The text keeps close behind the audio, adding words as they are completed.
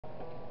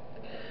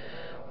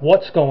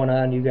What's going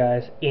on, you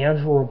guys?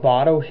 Andrew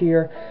Roboto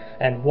here,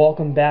 and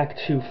welcome back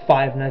to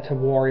Five Nights at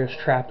Wario's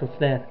Trapped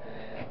Within,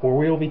 where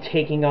we will be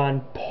taking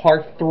on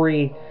Part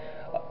 3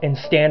 in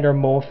Standard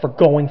Mode for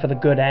going for the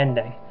good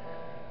ending.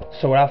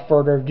 So without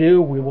further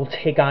ado, we will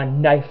take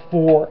on Night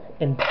 4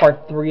 in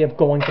Part 3 of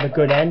Going for the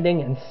Good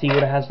Ending and see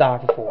what it has to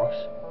offer for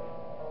us.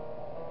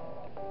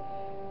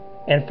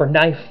 And for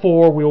Night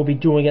 4, we will be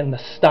doing it in the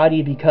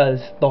study because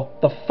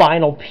the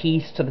final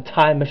piece to the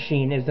time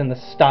machine is in the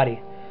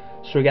study.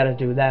 So we gotta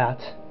do that.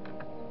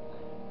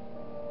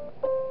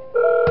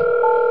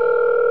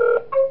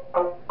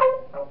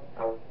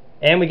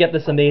 And we get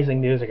this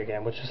amazing music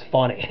again, which is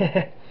funny.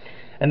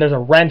 And there's a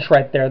wrench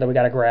right there that we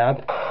gotta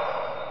grab.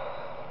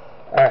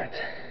 Alright.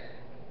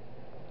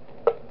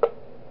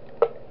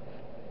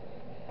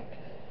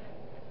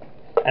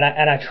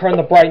 And I turned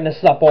the brightness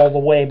up all the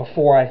way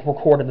before I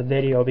recorded the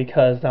video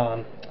because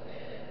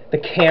the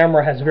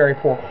camera has very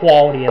poor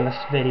quality in this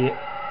video,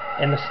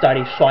 in the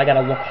study, so I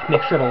gotta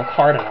make sure to look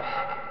hard enough.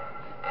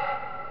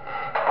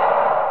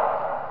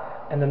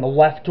 And then the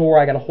left door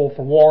I gotta hold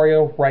for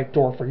Wario, right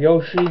door for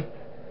Yoshi,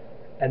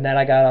 and then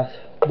I gotta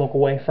look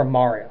away from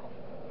Mario.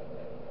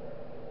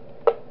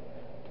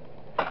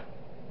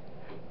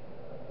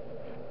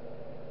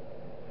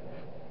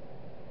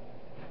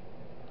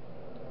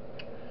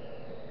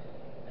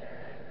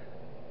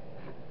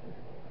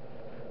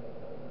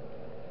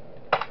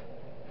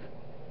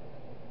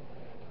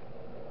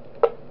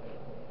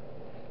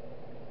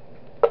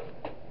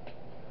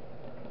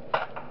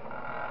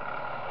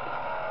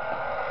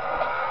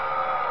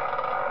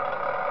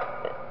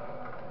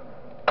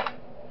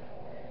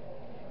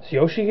 Is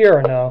Yoshi here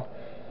or no?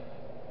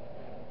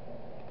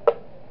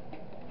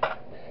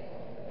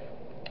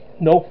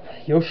 Nope.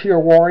 Yoshi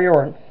and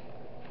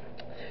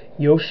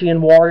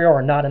Wario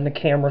are not in the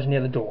cameras near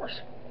the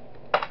doors.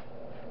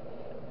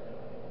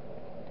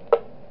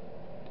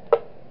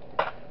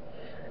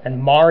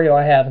 And Mario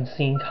I haven't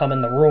seen come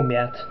in the room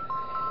yet.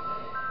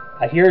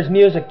 I hear his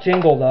music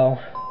jingle though.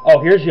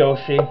 Oh, here's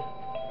Yoshi.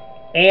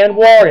 And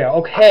Wario.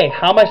 Okay,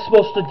 how am I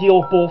supposed to deal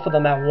with both of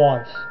them at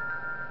once?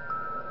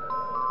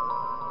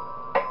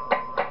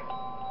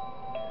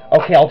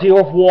 Okay, I'll deal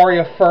with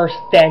Wario first,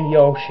 then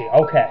Yoshi.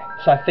 Okay,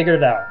 so I figured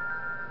it out.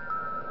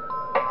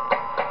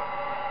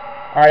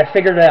 Alright, I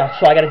figured it out.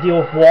 So I gotta deal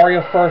with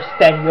Wario first,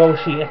 then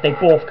Yoshi if they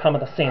both come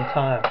at the same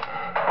time.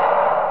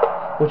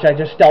 Which I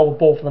just dealt with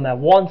both of them at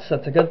once,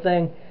 that's a good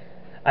thing.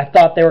 I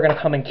thought they were gonna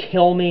come and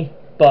kill me,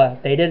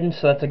 but they didn't,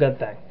 so that's a good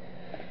thing.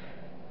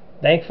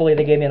 Thankfully,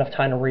 they gave me enough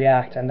time to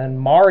react. And then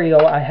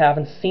Mario, I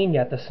haven't seen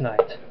yet this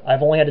night.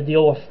 I've only had to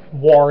deal with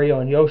Wario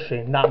and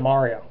Yoshi, not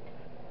Mario.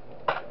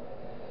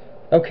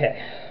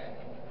 Okay.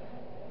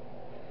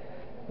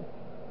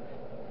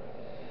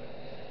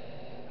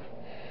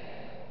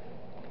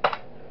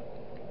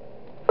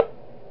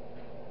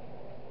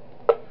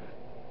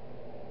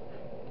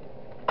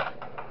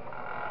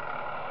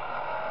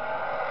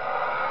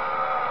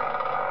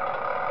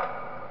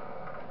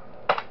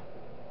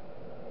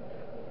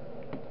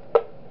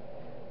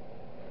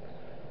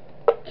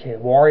 Okay,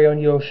 Wario and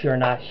Yoshi are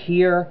not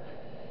here.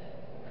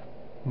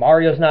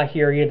 Mario's not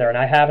here either, and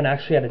I haven't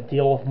actually had to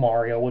deal with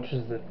Mario, which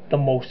is the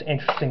most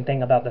interesting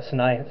thing about this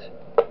night.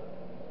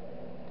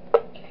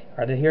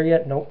 Are they here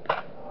yet? Nope.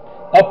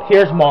 Oh,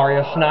 here's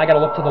Mario, so now I gotta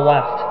look to the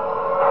left.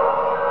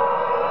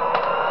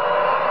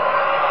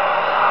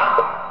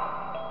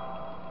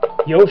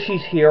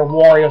 Yoshi's here,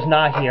 Wario's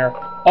not here.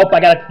 Oh, I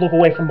gotta look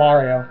away from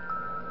Mario.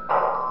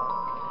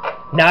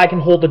 Now I can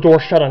hold the door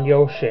shut on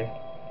Yoshi.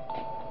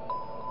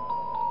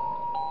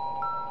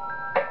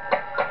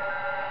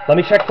 Let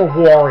me check for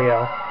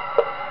Wario.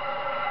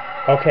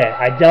 Okay,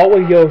 I dealt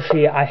with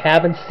Yoshi. I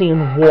haven't seen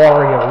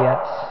Wario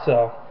yet,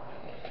 so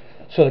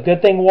the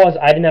good thing was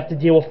I didn't have to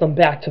deal with them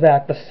back to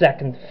back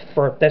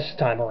for this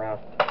time around.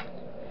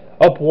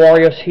 Oh,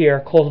 Wario's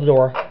here. Close the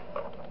door.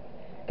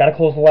 Gotta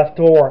close the left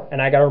door,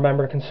 and I gotta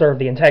remember to conserve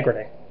the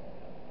integrity.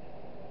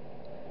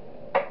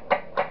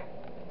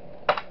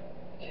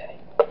 Okay,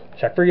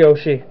 check for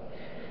Yoshi.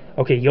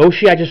 Okay,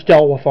 Yoshi I just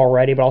dealt with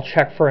already, but I'll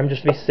check for him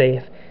just to be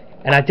safe.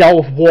 And I dealt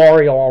with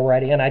Wario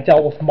already, and I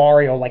dealt with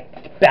Mario,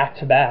 like,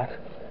 back-to-back,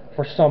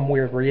 for some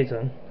weird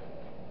reason.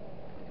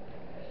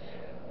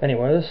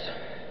 Anyways.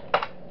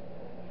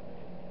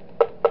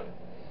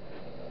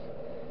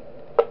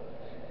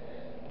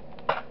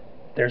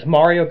 There's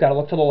Mario, gotta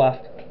look to the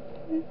left.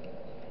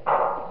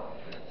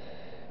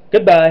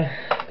 Goodbye.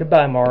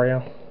 Goodbye,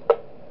 Mario.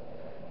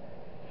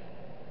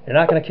 You're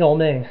not gonna kill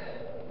me.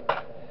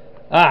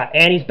 Ah,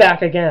 and he's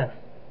back again.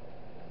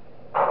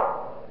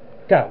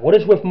 God, what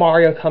is with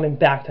Mario coming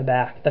back to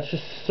back? That's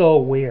just so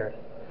weird.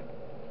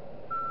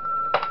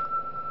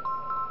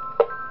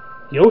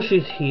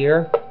 Yoshi's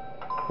here.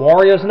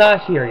 Wario's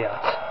not here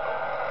yet.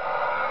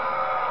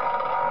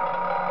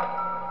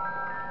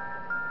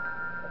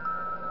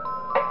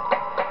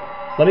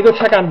 Let me go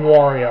check on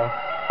Wario.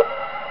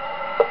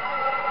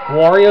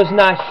 Wario's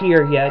not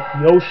here yet.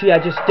 Yoshi I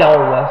just dealt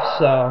with,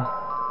 so...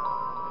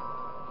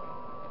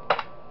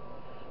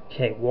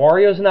 Okay,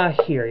 Wario's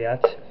not here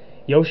yet.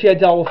 Yoshi I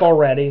dealt with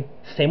already.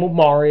 Same with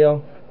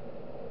Mario.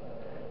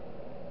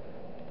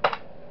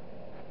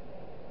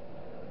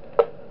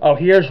 Oh,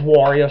 here's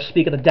Wario.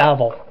 Speak of the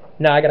devil.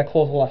 Now I gotta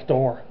close the left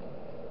door.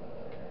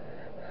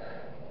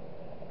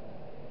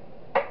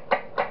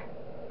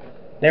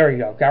 There we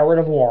go. Got rid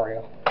of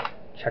Wario.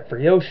 Check for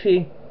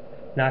Yoshi.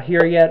 Not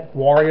here yet.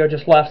 Wario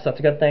just left, so that's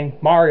a good thing.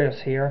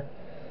 Mario's here.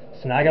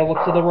 So now I gotta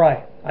look to the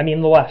right. I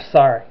mean the left,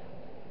 sorry.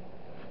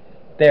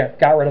 There,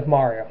 got rid of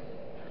Mario.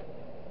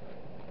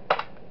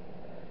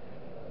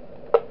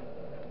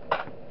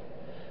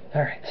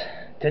 Alright.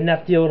 Didn't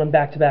have to deal with him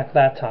back to back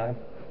that time.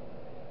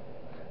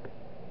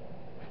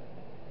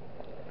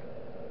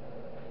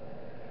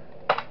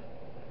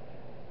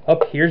 Oh,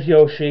 here's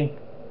Yoshi.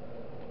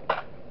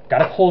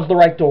 Gotta close the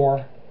right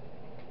door.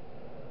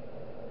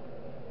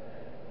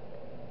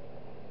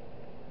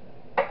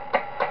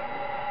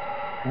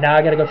 Now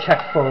I gotta go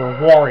check for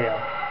Wario.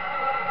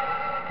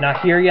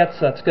 Not here yet,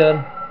 so that's good.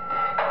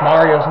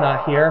 Mario's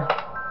not here.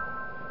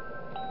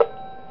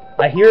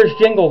 I hear his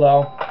jingle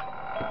though.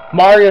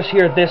 Mario's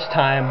here this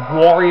time.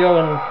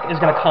 Wario is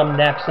gonna come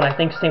next, and I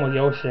think same with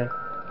Yoshi.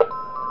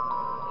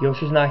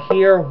 Yoshi's not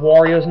here.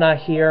 Wario's not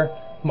here.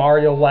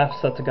 Mario left,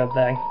 so that's a good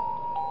thing.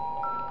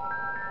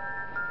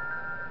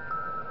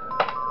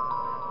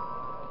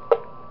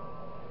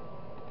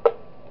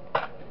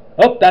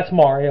 Oh, that's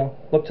Mario.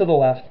 Look to the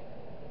left.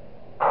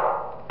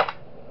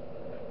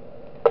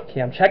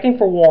 Okay, I'm checking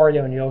for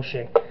Wario and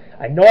Yoshi.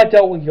 I know I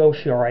dealt with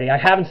Yoshi already. I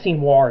haven't seen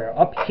Wario.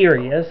 Up here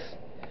he is.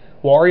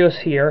 Wario's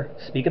here.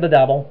 Speak of the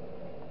devil.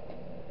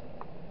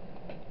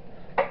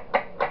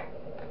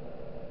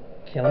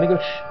 Okay, let me go.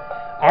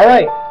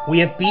 Alright, we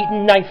have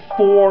beaten Night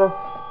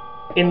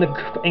 4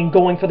 in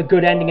going for the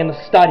good ending in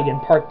the study in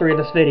part 3 of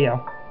this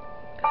video.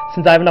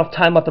 Since I have enough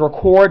time left to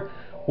record,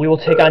 we will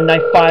take on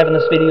Night 5 in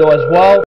this video as well.